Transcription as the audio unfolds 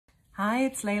Hi,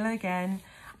 it's Layla again.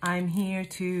 I'm here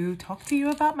to talk to you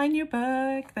about my new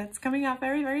book that's coming out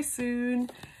very, very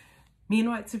soon. Me and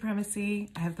White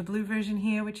Supremacy. I have the blue version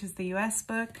here, which is the US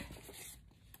book,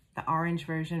 the orange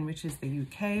version, which is the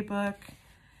UK book.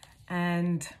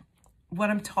 And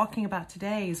what I'm talking about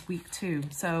today is week 2.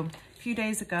 So a few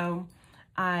days ago,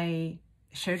 I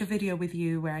shared a video with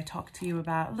you where I talked to you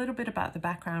about a little bit about the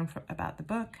background about the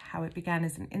book, how it began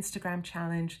as an Instagram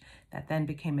challenge that then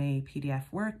became a PDF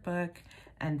workbook,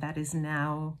 and that is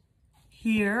now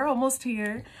here, almost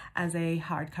here, as a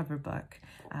hardcover book,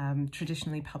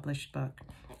 traditionally published book.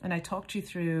 And I talked you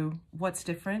through what's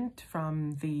different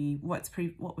from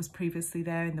what was previously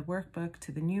there in the workbook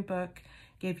to the new book,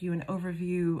 gave you an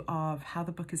overview of how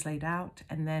the book is laid out,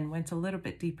 and then went a little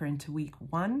bit deeper into week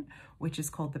 1, which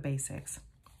is called the basics.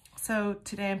 So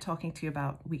today I'm talking to you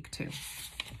about week 2.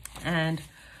 And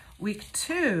week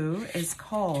 2 is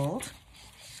called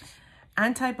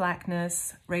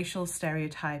Anti-Blackness, Racial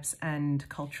Stereotypes, and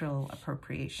Cultural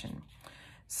Appropriation.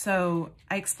 So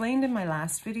I explained in my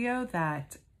last video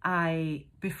that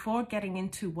before getting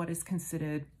into what is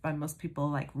considered by most people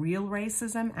like real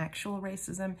racism, actual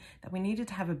racism, that we needed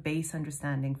to have a base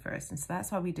understanding first. And so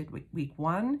that's why we did week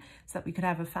 1, so that we could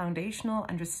have a foundational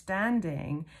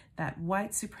understanding that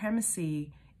white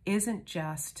supremacy isn't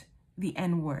just the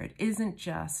N-word, isn't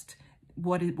just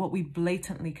what we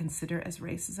blatantly consider as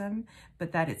racism,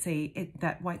 but that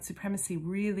that white supremacy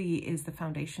really is the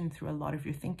foundation through a lot of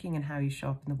your thinking and how you show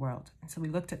up in the world. And so we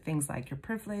looked at things like your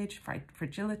privilege,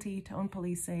 fragility, tone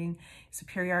policing,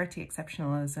 superiority,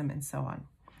 exceptionalism, and so on.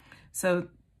 So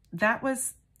that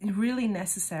was really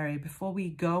necessary before we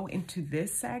go into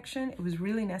this section. It was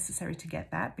really necessary to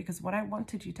get that, because what I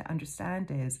wanted you to understand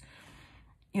is,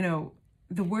 you know,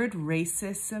 the word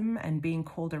racism and being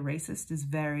called a racist is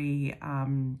very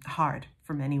hard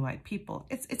for many white people.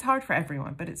 It's hard for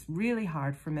everyone, but it's really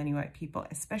hard for many white people,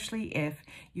 especially if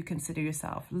you consider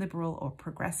yourself liberal or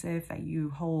progressive, that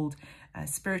you hold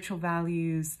spiritual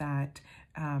values that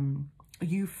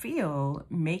you feel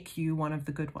make you one of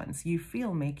the good ones, you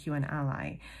feel make you an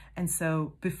ally. And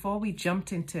so before we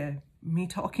jumped into me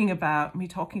talking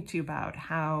to you about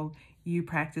how you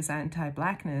practice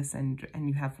anti-Blackness and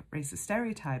you have racist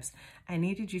stereotypes, I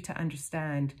needed you to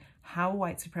understand how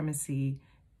white supremacy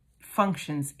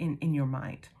functions in your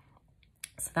mind.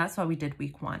 So that's why we did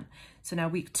week 1. So now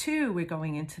week 2, we're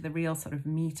going into the real sort of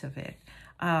meat of it.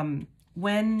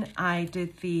 When I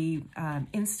did the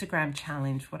Instagram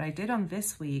challenge, what I did on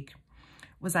this week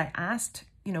was I asked,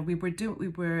 you know,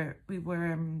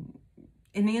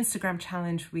 in the Instagram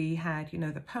challenge, we had, you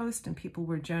know, the post, and people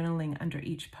were journaling under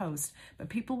each post, but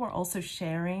people were also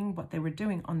sharing what they were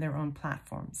doing on their own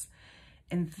platforms.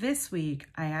 And this week,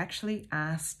 I actually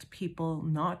asked people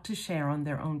not to share on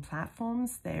their own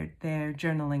platforms their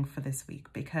journaling for this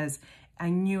week, because I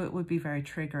knew it would be very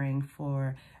triggering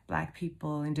for Black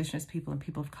people, Indigenous people, and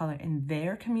people of color in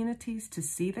their communities to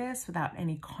see this without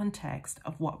any context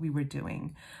of what we were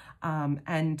doing.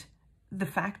 And the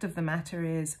fact of the matter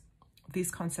is, these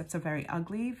concepts are very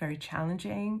ugly, very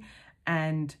challenging,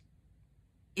 and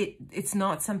it's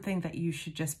not something that you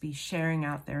should just be sharing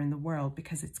out there in the world,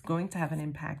 because it's going to have an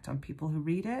impact on people who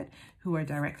read it, who are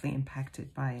directly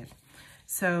impacted by it.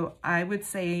 So I would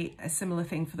say a similar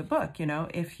thing for the book. You know,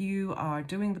 if you are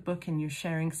doing the book and you're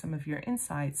sharing some of your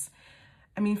insights,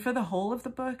 I mean, for the whole of the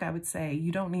book, I would say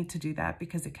you don't need to do that,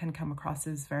 because it can come across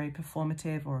as very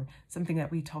performative, or something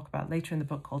that we talk about later in the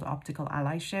book called optical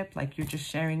allyship, like you're just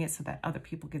sharing it so that other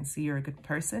people can see you're a good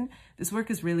person. This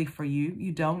work is really for you.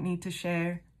 You don't need to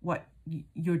share what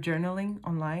you're journaling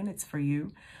online. It's for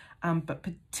you. But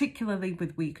particularly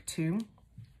with week 2,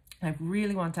 I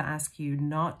really want to ask you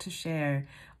not to share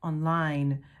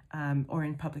online or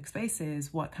in public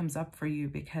spaces what comes up for you,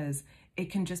 because it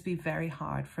can just be very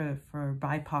hard for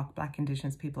BIPOC, Black,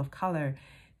 Indigenous people of color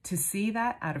to see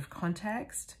that out of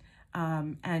context.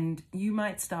 And you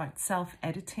might start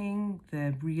self-editing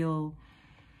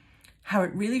how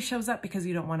it really shows up, because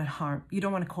you don't want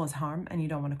to cause harm, and you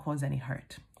don't want to cause any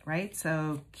hurt, right?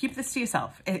 So keep this to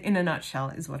yourself, in a nutshell,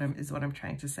 is what I'm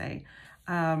trying to say.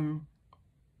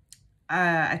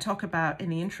 I talk about in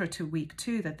the intro to week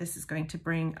 2 that this is going to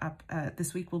bring up,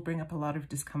 this week will bring up a lot of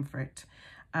discomfort.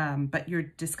 But your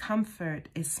discomfort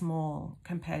is small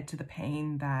compared to the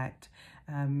pain that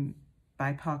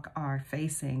BIPOC are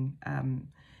facing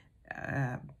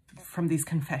from these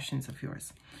confessions of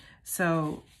yours.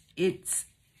 So it's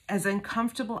as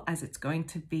uncomfortable as it's going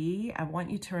to be. I want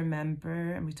you to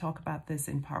remember, and we talk about this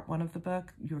in part 1 of the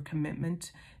book, your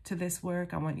commitment to this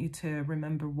work. I want you to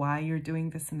remember why you're doing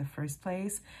this in the first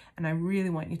place. And I really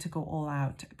want you to go all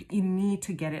out. You need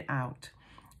to get it out.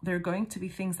 there are going to be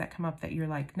things that come up that you're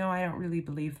like, no, I don't really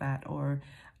believe that, or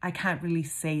I can't really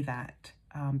say that.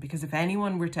 Because if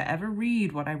anyone were to ever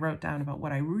read what I wrote down about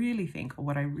what I really think or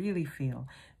what I really feel,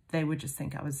 they would just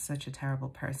think I was such a terrible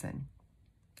person.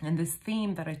 And this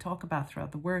theme that I talk about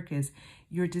throughout the work is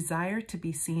your desire to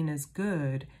be seen as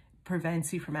good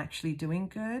prevents you from actually doing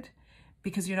good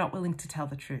because you're not willing to tell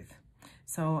the truth.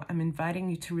 So I'm inviting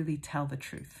you to really tell the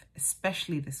truth,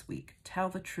 especially this week. Tell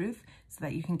the truth so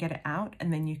that you can get it out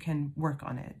and then you can work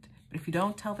on it. But if you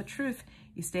don't tell the truth,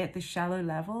 you stay at this shallow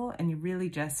level and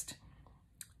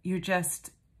you're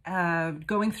just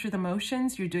going through the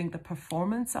motions. You're doing the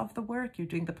performance of the work. You're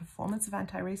doing the performance of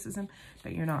anti-racism,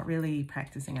 but you're not really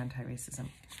practicing anti-racism.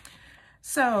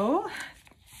 So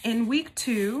in week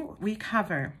 2, we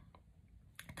cover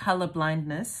color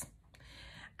blindness,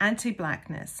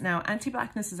 anti-blackness. Now,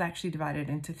 anti-blackness is actually divided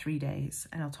into 3 days,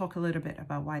 and I'll talk a little bit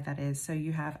about why that is. So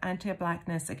you have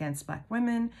anti-blackness against Black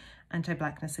women,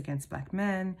 anti-blackness against Black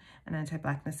men, and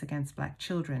anti-blackness against Black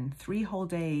children. 3 whole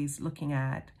days looking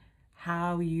at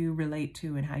how you relate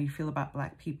to and how you feel about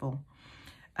Black people.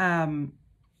 I'll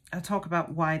talk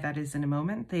about why that is in a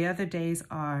moment. The other days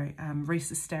are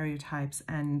racist stereotypes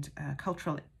and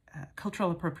cultural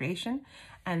appropriation.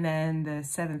 And then the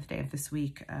 7th day of this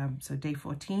week, so day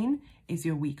 14, is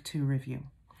your week 2 review.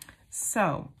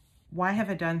 So why have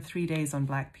I done 3 days on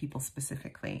Black people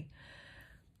specifically?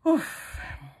 Oof.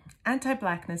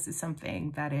 Anti-Blackness is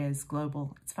something that is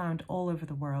global. It's found all over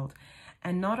the world.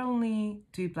 And not only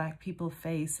do Black people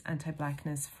face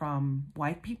anti-Blackness from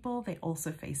white people, they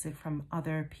also face it from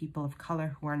other people of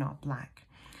color who are not Black.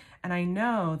 And I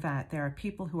know that there are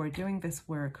people who are doing this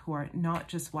work who are not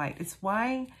just white.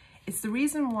 It's the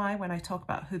reason why when I talk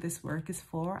about who this work is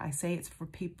for, I say it's for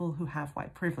people who have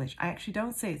white privilege. I actually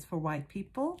don't say it's for white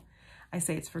people. I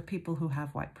say it's for people who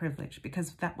have white privilege,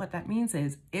 because what that means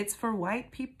is it's for white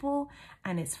people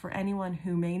and it's for anyone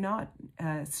who may not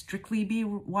strictly be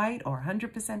white or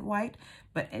 100% white,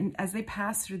 but as they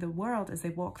pass through the world, as they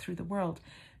walk through the world,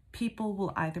 people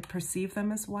will either perceive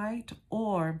them as white,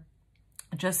 or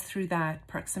just through that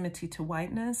proximity to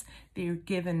whiteness, they're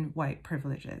given white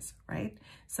privileges, right?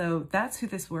 So that's who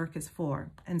this work is for.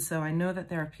 And so I know that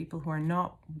there are people who are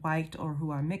not white or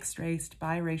who are mixed race,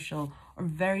 biracial, or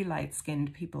very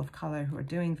light-skinned people of color who are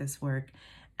doing this work.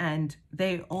 And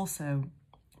they also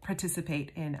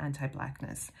participate in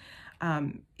anti-Blackness.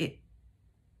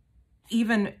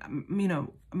 Even, you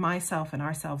know, myself and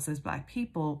ourselves as Black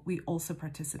people, we also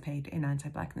participate in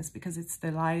anti-Blackness because it's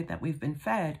the lie that we've been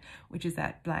fed, which is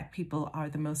that Black people are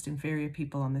the most inferior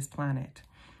people on this planet.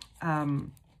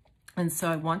 And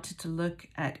so I wanted to look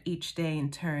at each day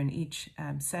in turn, each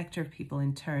sector of people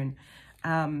in turn.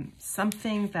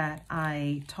 Something that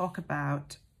I talk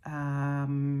about, let's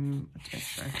make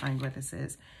sure I find where this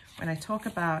is. When I talk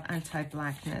about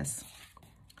anti-Blackness,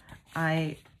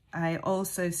 I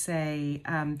also say,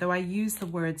 though I use the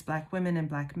words Black women and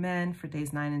Black men for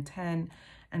days 9 and 10,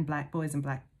 and Black boys and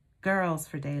Black girls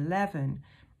for day 11,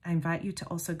 I invite you to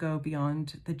also go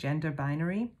beyond the gender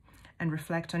binary and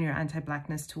reflect on your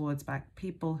anti-Blackness towards Black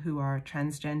people who are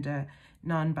transgender,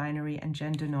 non-binary, and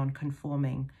gender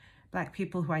non-conforming. Black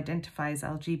people who identify as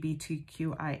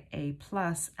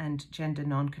LGBTQIA+ and gender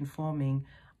non-conforming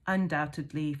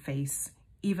undoubtedly face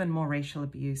even more racial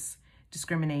abuse,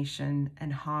 discrimination,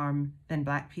 and harm than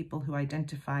Black people who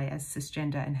identify as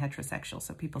cisgender and heterosexual,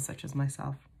 so people such as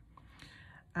myself.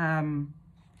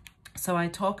 So I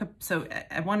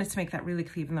wanted to make that really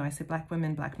clear. Even though I say Black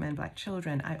women, Black men, Black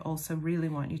children, I also really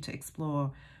want you to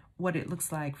explore what it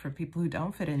looks like for people who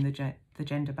don't fit in the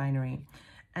gender binary.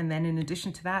 And then in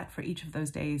addition to that, for each of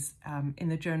those days in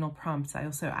the journal prompts, I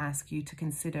also ask you to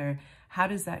consider how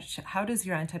does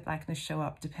your anti-Blackness show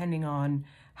up depending on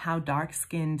how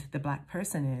dark-skinned the Black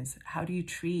person is? How do you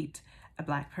treat a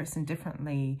Black person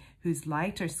differently who's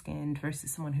lighter skinned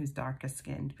versus someone who's darker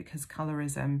skinned? Because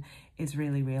colorism is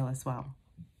really real as well.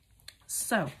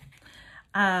 So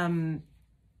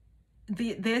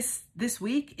this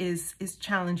week is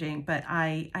challenging, but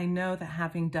I know that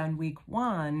having done week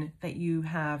 1, that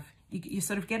you're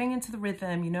sort of getting into the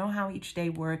rhythm. You know how each day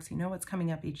works. You know what's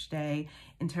coming up each day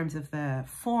in terms of the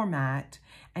format,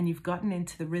 and you've gotten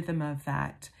into the rhythm of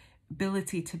that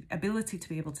ability to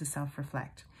be able to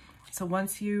self-reflect. So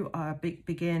once you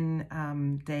begin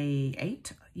day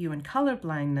 8, you in color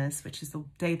blindness, which is the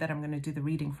day that I'm going to do the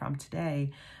reading from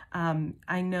today,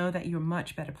 I know that you're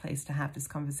much better placed to have this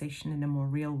conversation in a more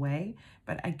real way.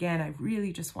 But again, I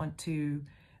really just want to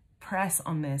press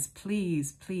on this.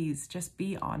 Please, please just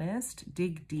be honest,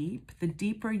 dig deep. The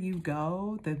deeper you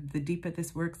go, the deeper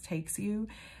this work takes you,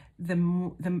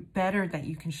 the better that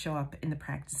you can show up in the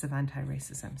practice of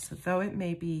anti-racism. So though it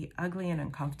may be ugly and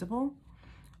uncomfortable,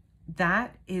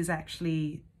 that is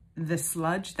actually the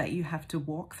sludge that you have to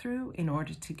walk through in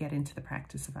order to get into the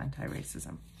practice of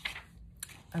anti-racism.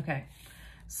 Okay,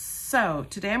 so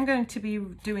today I'm going to be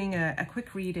doing a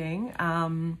quick reading.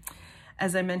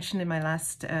 As I mentioned in my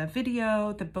last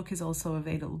video, the book is also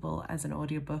available as an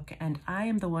audiobook, and I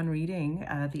am the one reading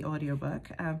the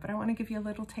audiobook, but I want to give you a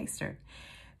little taster.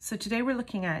 So today we're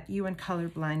looking at You and Color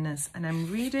Blindness, and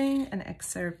I'm reading an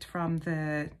excerpt from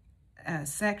the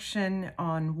section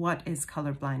on what is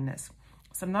color blindness.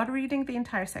 So I'm not reading the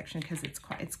entire section because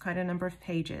it's quite a number of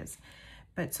pages,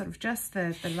 but sort of just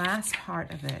the last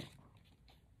part of it.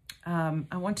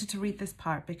 I wanted to read this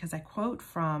part because I quote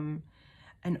from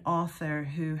an author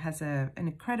who has an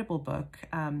incredible book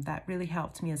that really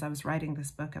helped me as I was writing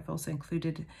this book. I've also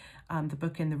included the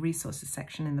book in the resources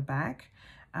section in the back.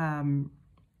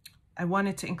 I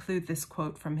wanted to include this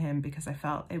quote from him because I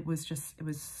felt it was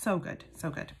so good, so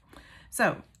good.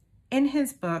 So in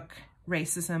his book,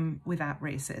 Racism Without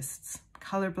Racists,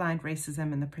 Colorblind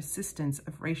Racism and the Persistence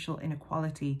of Racial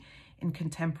Inequality in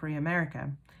Contemporary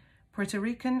America, Puerto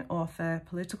Rican author,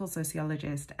 political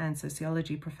sociologist, and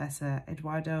sociology professor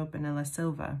Eduardo Bonilla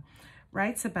Silva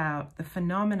writes about the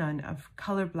phenomenon of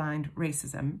colorblind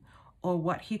racism, or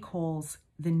what he calls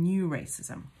the new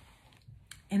racism.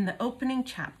 In the opening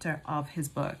chapter of his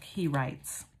book, he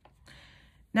writes,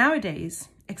 "Nowadays,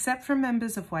 except for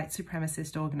members of white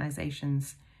supremacist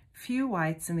organizations, few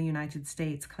whites in the United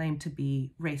States claim to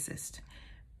be racist.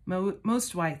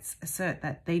 Most whites assert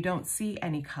that they don't see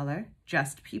any color,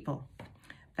 just people.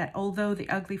 That although the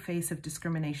ugly face of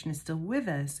discrimination is still with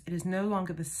us, it is no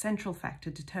longer the central factor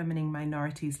determining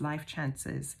minorities' life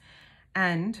chances.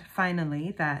 And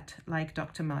finally, that, like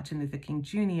Dr. Martin Luther King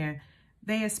Jr.,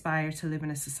 they aspire to live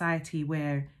in a society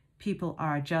where people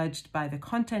are judged by the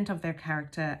content of their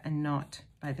character and not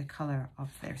by the color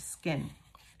of their skin."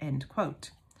 End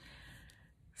quote.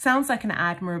 Sounds like an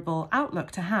admirable outlook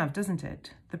to have, doesn't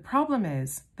it? The problem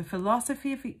is the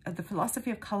philosophy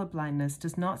of colorblindness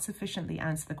does not sufficiently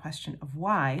answer the question of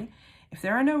why, if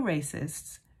there are no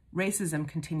racists, racism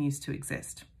continues to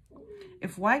exist.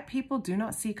 If white people do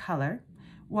not see color,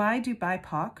 why do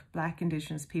BIPOC, Black,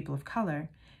 Indigenous people of color,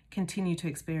 continue to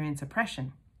experience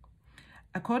oppression?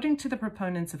 According to the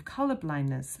proponents of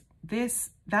colorblindness,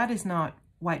 that is not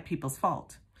white people's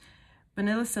fault.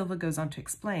 Bonilla Silva goes on to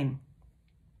explain,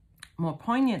 more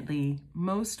poignantly,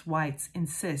 most whites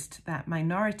insist that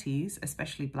minorities,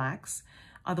 especially Blacks,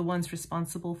 are the ones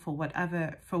responsible for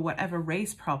whatever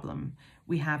race problem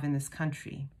we have in this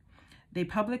country. They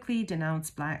publicly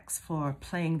denounce Blacks for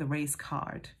playing the race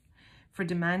card, for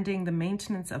demanding the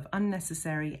maintenance of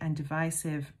unnecessary and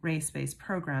divisive race-based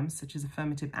programs such as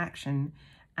affirmative action,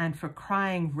 and for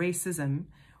crying racism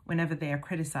whenever they are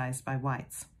criticized by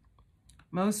whites.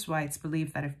 Most whites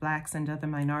believe that if Blacks and other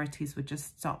minorities would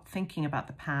just stop thinking about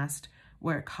the past,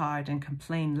 work hard, and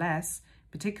complain less,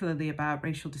 particularly about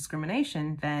racial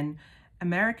discrimination, then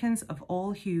Americans of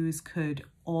all hues could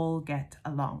all get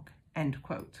along. End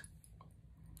quote.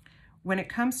 When it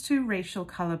comes to racial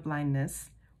colorblindness,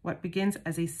 what begins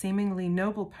as a seemingly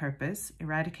noble purpose,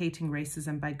 eradicating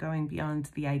racism by going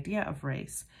beyond the idea of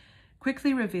race,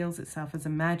 quickly reveals itself as a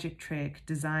magic trick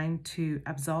designed to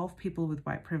absolve people with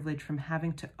white privilege from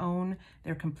having to own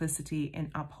their complicity in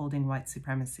upholding white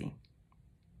supremacy.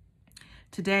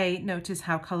 Today, notice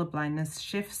how colorblindness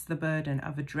shifts the burden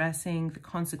of addressing the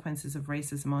consequences of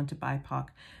racism onto BIPOC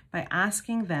by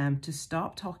asking them to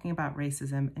stop talking about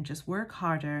racism and just work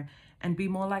harder and be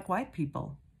more like white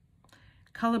people.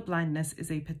 Colorblindness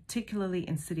is a particularly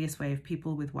insidious way of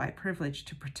people with white privilege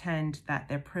to pretend that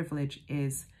their privilege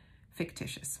is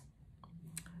fictitious.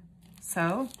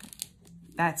 So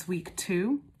that's week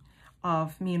 2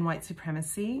 of Me and White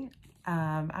Supremacy.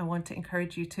 I want to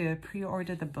encourage you to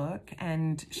pre-order the book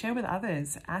and share with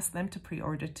others. Ask them to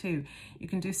pre-order too. You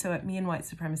can do so at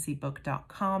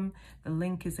meandwhitesupremacybook.com. The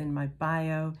link is in my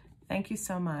bio. Thank you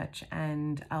so much,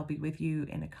 and I'll be with you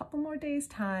in a couple more days'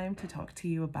 time to talk to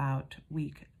you about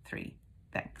week 3.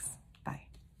 Thanks.